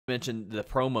mentioned the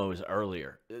promos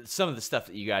earlier. Some of the stuff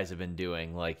that you guys have been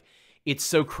doing, like, it's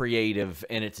so creative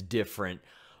and it's different.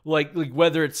 Like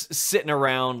whether it's sitting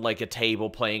around like a table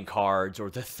playing cards or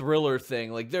the Thriller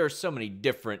thing, like there are so many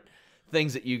different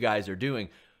things that you guys are doing.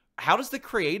 How does the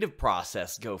creative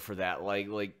process go for that?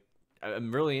 Like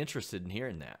I'm really interested in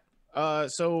hearing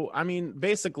that. So I mean,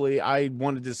 basically, I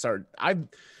wanted to start. I've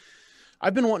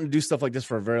been wanting to do stuff like this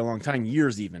for a very long time,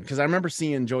 years even, because I remember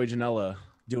seeing Joey Janela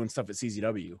doing stuff at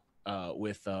CZW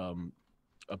with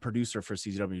a producer for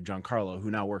CZW, John Carlo,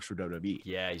 who now works for WWE.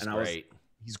 Yeah, he's and great.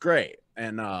 He's great,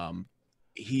 and I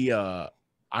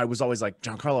was always like,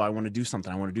 John Carlo, I want to do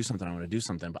something. I want to do something. I want to do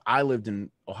something. But I lived in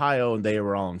Ohio and they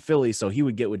were all in Philly. So he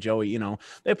would get with Joey, you know,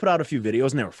 they put out a few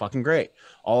videos and they were fucking great.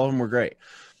 All of them were great.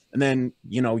 And then,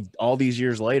 you know, all these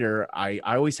years later, I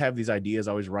always have these ideas.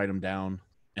 I always write them down.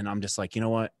 And I'm just like, you know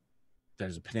what?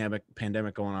 There's a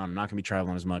pandemic going on. I'm not going to be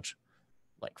traveling as much.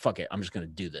 Like, fuck it. I'm just going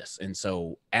to do this. And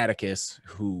so Atticus,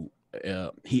 who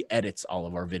he edits all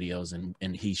of our videos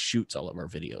and he shoots all of our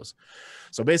videos.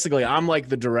 So basically I'm like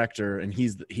the director and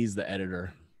he's the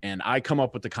editor, and I come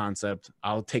up with the concept.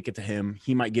 I'll take it to him.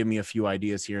 He might give me a few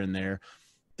ideas here and there.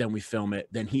 Then we film it.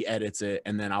 Then he edits it,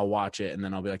 and then I'll watch it, and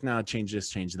then I'll be like, no, change this,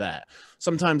 change that.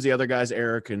 Sometimes the other guys,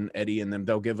 Eric and Eddie and them,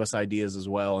 they'll give us ideas as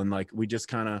well. And like, we just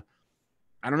kind of,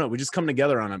 I don't know, we just come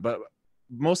together on it. But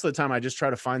most of the time I just try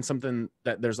to find something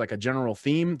that there's like a general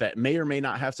theme that may or may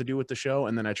not have to do with the show.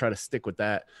 And then I try to stick with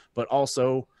that. But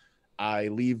also I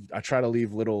try to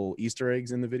leave little Easter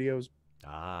eggs in the videos.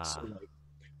 So like,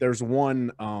 there's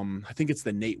one, I think it's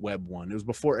the Nate Webb one. It was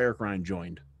before Eric Ryan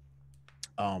joined.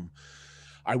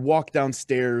 I walked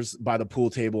downstairs by the pool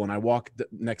table and I walked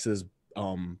next to this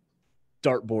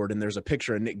dartboard, and there's a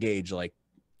picture of Nick Gage like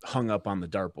hung up on the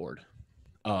dartboard.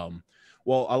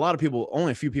 Well,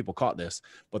 only a few people caught this,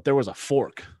 but there was a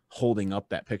fork holding up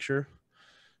that picture.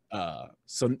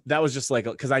 So that was just like,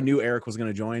 because I knew Eric was going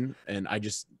to join, and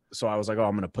so I was like, oh,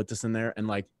 I'm going to put this in there. And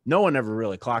like, no one ever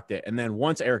really clocked it. And then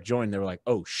once Eric joined, they were like,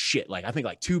 oh shit. Like, I think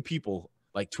like 2 people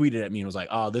like tweeted at me and was like,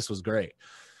 oh, this was great.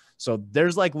 So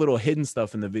there's like little hidden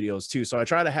stuff in the videos too. So I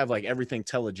try to have like everything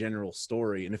tell a general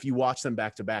story. And if you watch them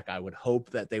back to back, I would hope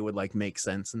that they would like make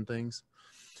sense and things.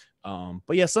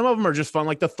 But yeah, some of them are just fun.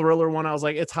 Like the Thriller one, I was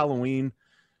like, it's Halloween.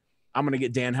 I'm going to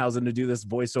get Danhausen to do this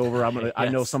voiceover. Yes. I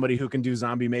know somebody who can do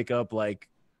zombie makeup. Like,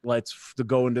 let's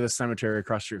go into the cemetery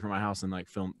across the street from my house and like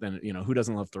film. Then, you know, who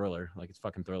doesn't love Thriller? Like, it's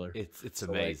fucking Thriller. It's so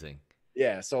amazing. Like,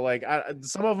 yeah. So like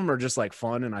some of them are just like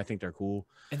fun, and I think they're cool.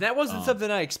 And that wasn't something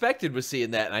I expected was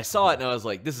seeing that. And I saw it and I was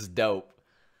like, this is dope.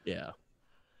 Yeah.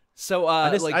 So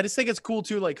I just think it's cool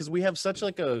too. Like, cause we have such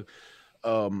like a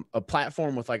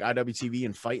platform with like IWTV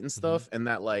and Fight and stuff. And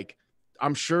that like,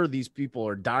 I'm sure these people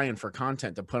are dying for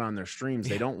content to put on their streams.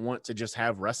 They don't want to just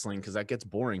have wrestling because that gets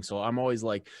boring. So I'm always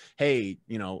like, hey,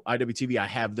 you know, IWTV, I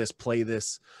have this, play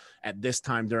this at this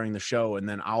time during the show, and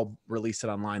then I'll release it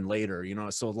online later, you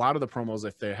know? So a lot of the promos,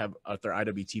 if they're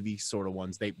IWTV sort of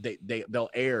ones, they'll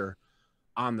air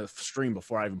on the stream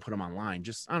before I even put them online.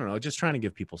 Just, I don't know, just trying to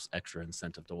give people extra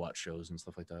incentive to watch shows and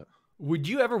stuff like that. Would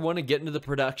you ever want to get into the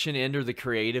production end or the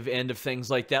creative end of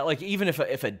things like that? Like, even if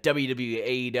a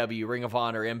WWE, AEW, Ring of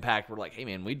Honor, Impact were like, hey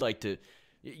man, we'd like to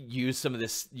use some of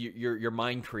this, your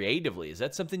mind creatively. Is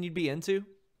that something you'd be into?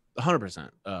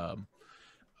 100%.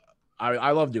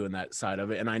 I love doing that side of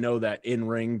it. And I know that in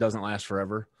ring doesn't last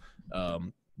forever.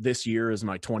 This year is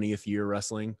my 20th year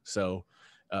wrestling. So,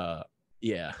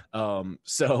 yeah.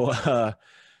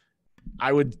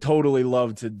 I would totally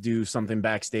love to do something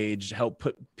backstage, help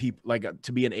put people, like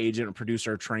to be an agent, a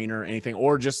producer, a trainer, anything,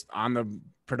 or just on the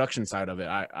production side of it.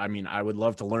 I mean, I would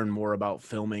love to learn more about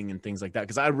filming and things like that,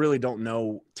 because I really don't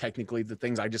know technically the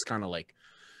things. I just kind of like,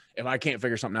 if I can't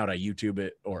figure something out, I YouTube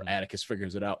it, or Atticus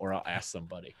figures it out, or I'll ask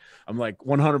somebody. I'm like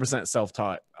 100%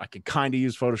 self-taught. I could kind of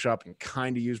use Photoshop and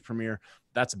kind of use Premiere.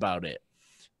 That's about it.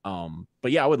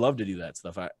 But yeah, I would love to do that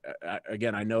stuff.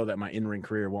 Again, I know that my in-ring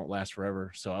career won't last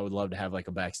forever, so I would love to have like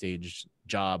a backstage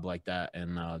job like that,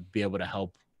 and be able to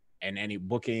help in any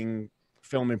booking,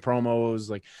 filming promos,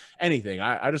 like anything.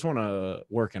 I just want to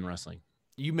work in wrestling.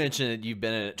 You mentioned that you've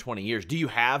been in it 20 years. Do you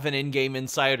have an in-game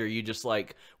insight, or are you just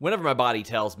like, whenever my body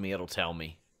tells me, it'll tell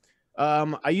me?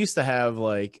 I used to have,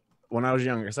 like, when I was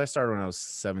younger, because I started when I was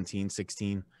 17,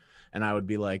 16, and I would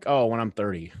be like, oh, when I'm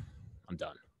 30, I'm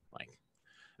done.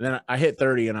 And then I hit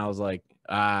 30 and I was like,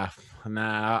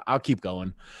 nah, I'll keep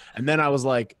going. And then I was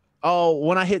like, oh,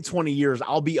 when I hit 20 years,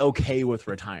 I'll be okay with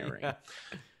retiring.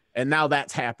 And now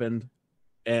that's happened.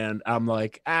 And I'm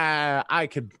like, I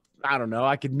don't know.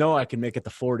 I can make it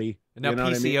to 40. And now, you know,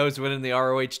 PCO's winning the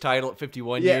ROH title at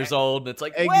 51 Yeah, years old. And it's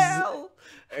like, well,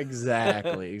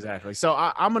 Exactly. So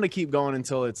I'm gonna keep going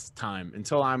until it's time,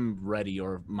 until I'm ready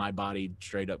or my body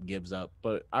straight up gives up.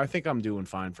 But I think I'm doing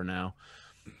fine for now.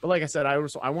 But like I said, I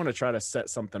want to try to set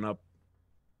something up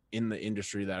in the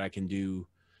industry that I can do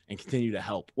and continue to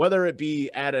help, whether it be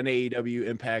at an AEW,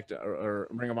 Impact, or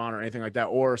Ring of Honor or anything like that,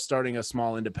 or starting a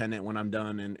small independent when I'm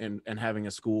done, and having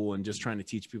a school and just trying to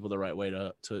teach people the right way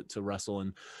to wrestle,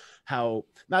 and how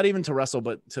not even to wrestle,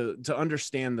 but to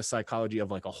understand the psychology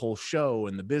of like a whole show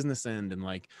and the business end, and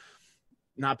like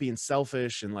not being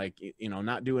selfish, and like, you know,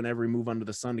 not doing every move under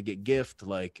the sun to get gift.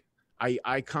 Like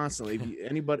I constantly,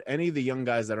 any of the young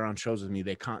guys that are on shows with me,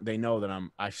 they know that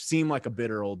I seem like a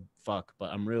bitter old fuck,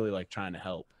 but I'm really like trying to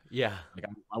help. Yeah. Like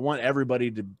I want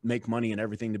everybody to make money and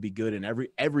everything to be good, and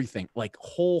everything, like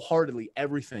wholeheartedly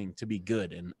everything to be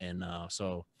good. And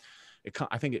so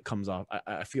I think it comes off.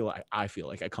 I feel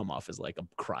like I come off as like a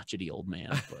crotchety old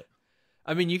man, but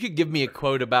I mean, you could give me a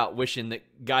quote about wishing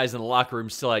that guys in the locker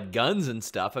room still had guns and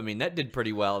stuff. I mean, that did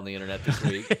pretty well on the internet this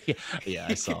week. yeah,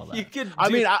 I saw that. You could I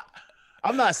mean,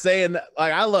 I'm not saying that,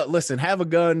 like, listen, have a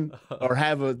gun or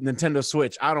have a Nintendo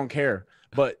Switch. I don't care,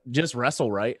 but just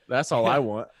wrestle right. That's all I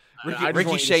want.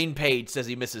 Ricky Shane Page says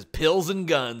he misses pills and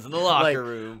guns in the locker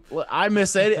room. I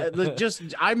miss it.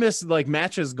 I miss like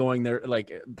matches going there,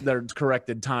 like their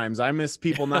corrected times. I miss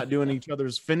people not doing each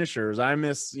other's finishers. I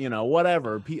miss, you know,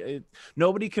 whatever.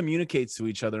 Nobody communicates to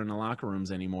each other in the locker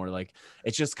rooms anymore. Like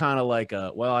it's just kind of like,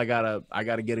 well, I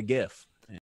gotta get a GIF.